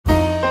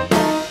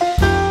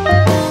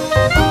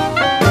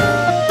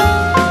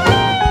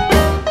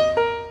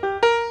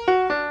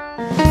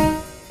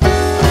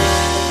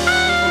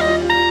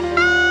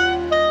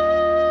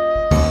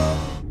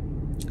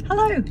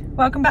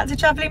Welcome back to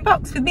Travelling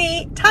Box with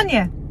me,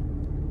 Tanya.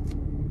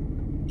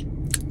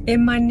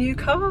 In my new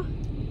car. Do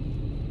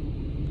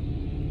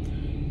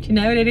you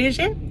know what it is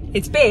yet?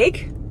 It's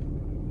big.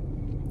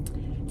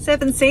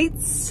 7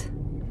 seats.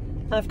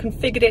 I've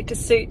configured it to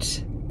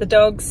suit the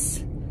dogs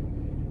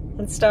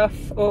and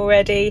stuff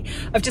already.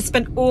 I've just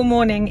spent all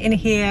morning in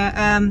here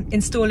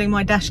installing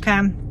my dash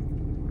cam.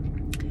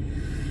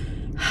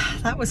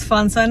 That was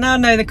fun. So I now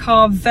know the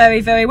car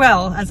very, very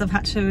well, as I've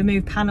had to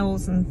remove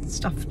panels and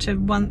stuff to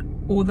run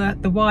all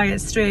the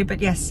wires through.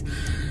 But yes,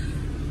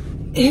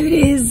 here it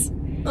is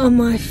on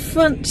my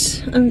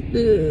front and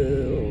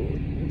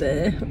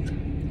there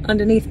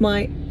underneath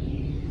my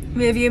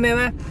rear view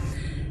mirror,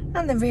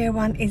 and the rear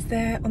one is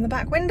there on the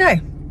back window.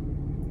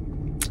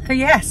 Oh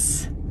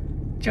yes,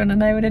 do you want to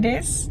know what it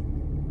is?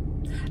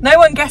 No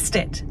one guessed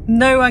it.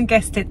 No one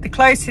guessed it. The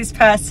closest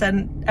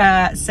person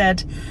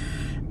said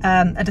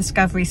a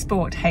Discovery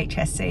Sport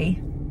HSE.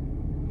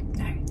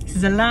 No, this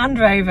is a Land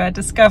Rover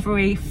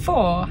Discovery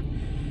 4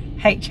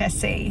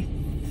 HSE,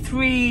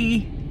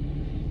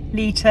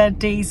 3-litre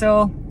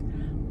diesel,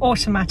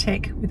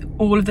 automatic, with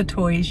all of the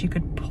toys you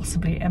could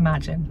possibly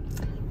imagine.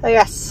 Oh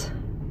yes,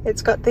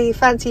 it's got the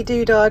fancy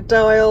doodah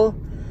dial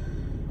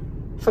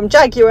from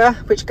Jaguar,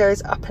 which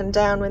goes up and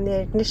down when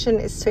the ignition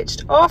is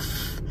switched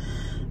off.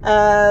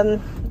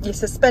 Your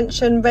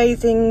suspension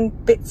raising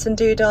bits and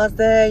doodahs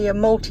there, your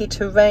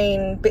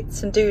multi-terrain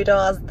bits and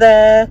doodahs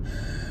there,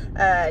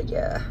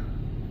 your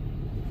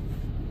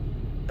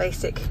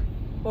basic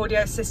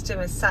audio system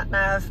is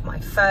sat-nav, my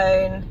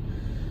phone,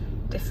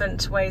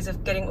 different ways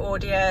of getting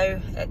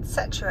audio,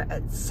 etc,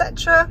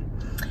 etc.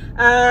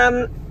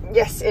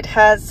 Yes, it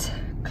has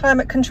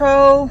climate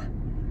control,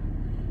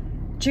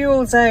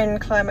 dual zone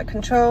climate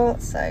control.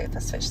 So if I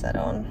switch that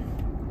on,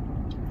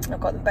 I've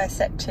got them both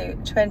set to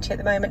 20 at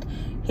the moment.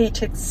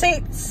 Heated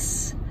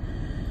seats,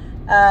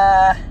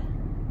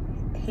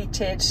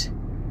 heated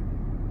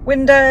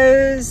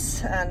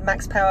windows, and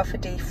max power for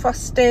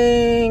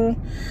defrosting.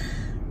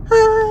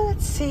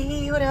 Let's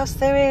see what else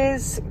there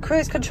is.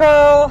 Cruise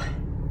control,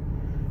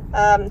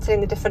 so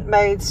in the different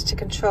modes to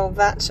control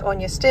that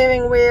on your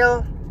steering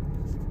wheel.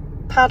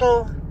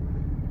 Paddle,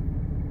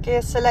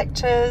 gear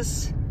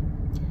selectors.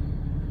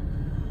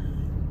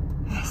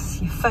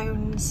 Yes, your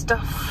phone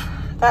stuff.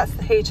 That's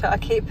the heater. I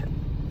keep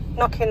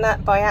knocking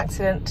that by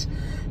accident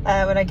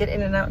when I get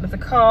in and out of the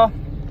car.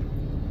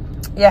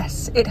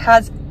 Yes, it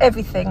has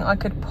everything I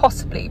could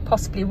possibly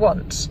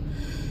want,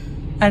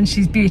 and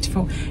she's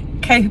beautiful,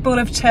 capable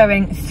of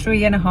towing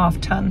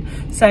 3.5 ton,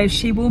 so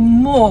she will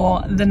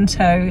more than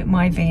tow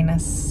my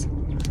Venus.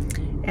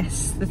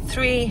 Yes, the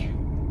 3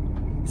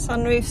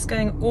 sunroofs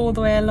going all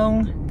the way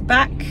along the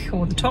back,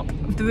 or the top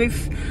of the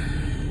roof.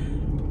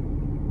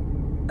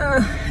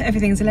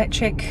 Everything's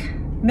electric,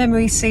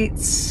 memory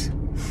seats,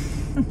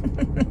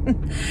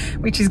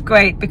 which is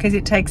great because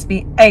it takes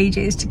me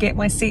ages to get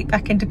my seat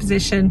back into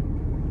position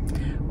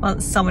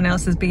once someone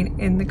else has been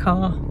in the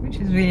car, which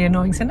is really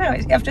annoying. So now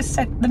I've just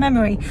set the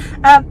memory.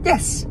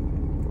 Yes,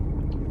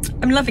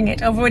 I'm loving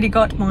it. I've already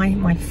got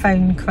my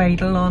phone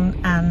cradle on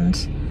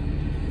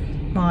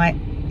and my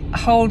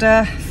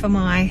holder for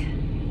my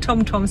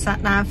TomTom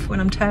sat nav when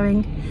I'm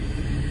towing.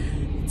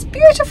 It's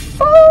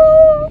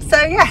beautiful.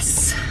 So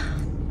yes,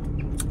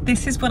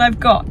 this is what I've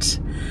got.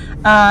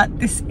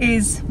 This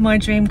is my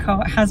dream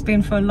car. It has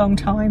been for a long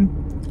time.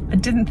 I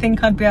didn't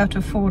think I'd be able to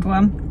afford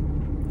one.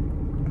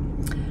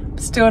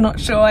 Still not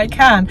sure I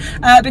can,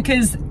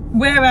 because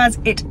whereas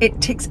it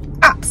ticks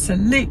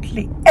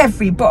absolutely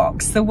every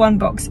box, the one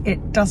box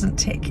it doesn't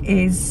tick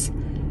is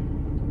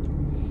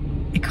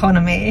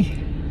economy.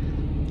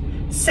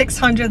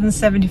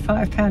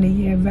 £675 a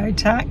year road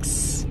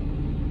tax,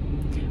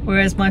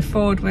 whereas my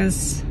Ford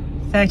was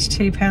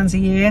 £32 a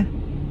year.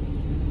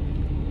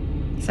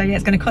 So yeah,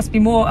 it's going to cost me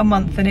more a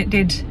month than it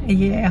did a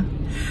year.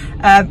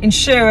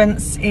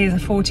 Insurance is a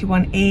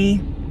 41E.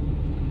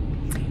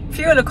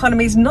 Fuel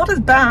economy is not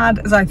as bad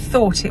as I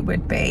thought it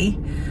would be,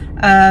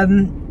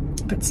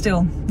 but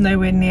still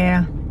nowhere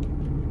near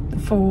the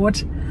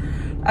Ford.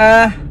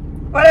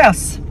 What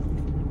else?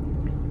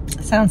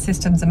 Sound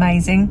system's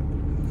amazing.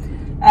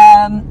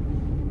 I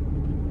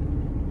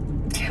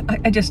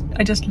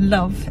just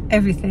love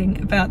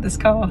everything about this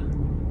car.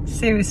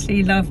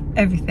 Seriously love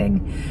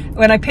everything.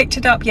 When I picked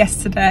it up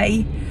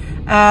yesterday,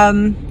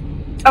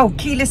 oh,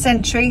 keyless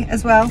entry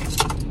as well.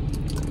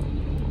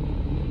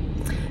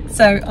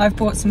 So I've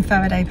bought some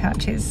Faraday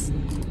pouches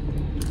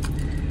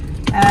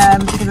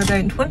because I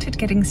don't want it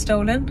getting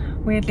stolen,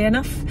 weirdly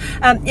enough.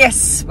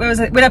 Yes,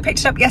 when I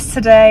picked it up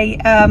yesterday,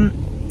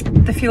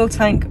 the fuel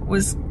tank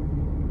was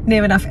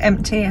near enough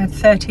empty. I had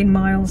 13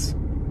 miles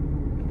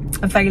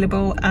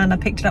available, and I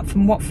picked it up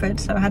from Watford,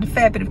 so I had a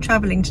fair bit of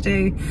travelling to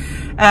do.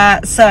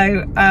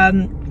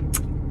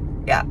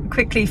 Yeah,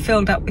 quickly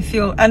filled up with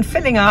fuel, and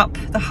filling up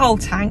the whole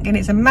tank, and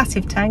it's a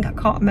massive tank, I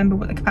can't remember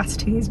what the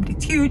capacity is, but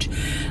it's huge,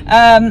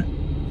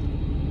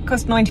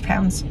 cost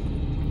 £90.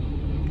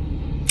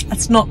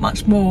 That's not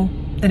much more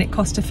than it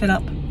cost to fill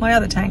up my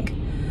other tank.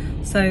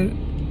 So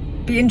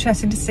be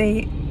interesting to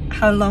see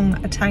how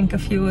long a tank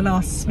of fuel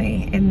lasts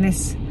me in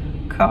this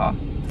car.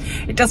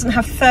 It doesn't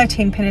have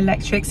 13-pin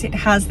electrics, it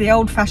has the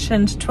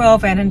old-fashioned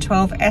 12N and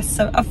 12S,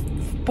 so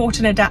I've bought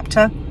an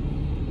adapter.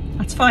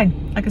 That's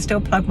fine, I can still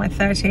plug my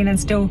 13 and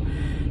still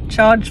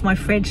charge my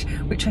fridge,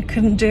 which I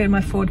couldn't do in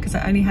my Ford because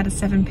I only had a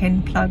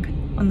 7-pin plug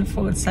on the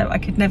Ford, so I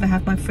could never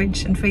have my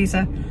fridge and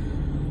freezer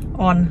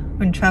on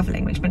when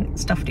travelling, which meant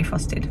stuff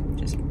defrosted.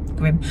 Just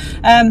grim.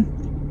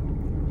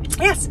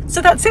 Yes,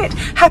 so that's it.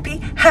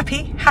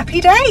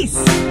 Happy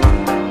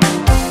days.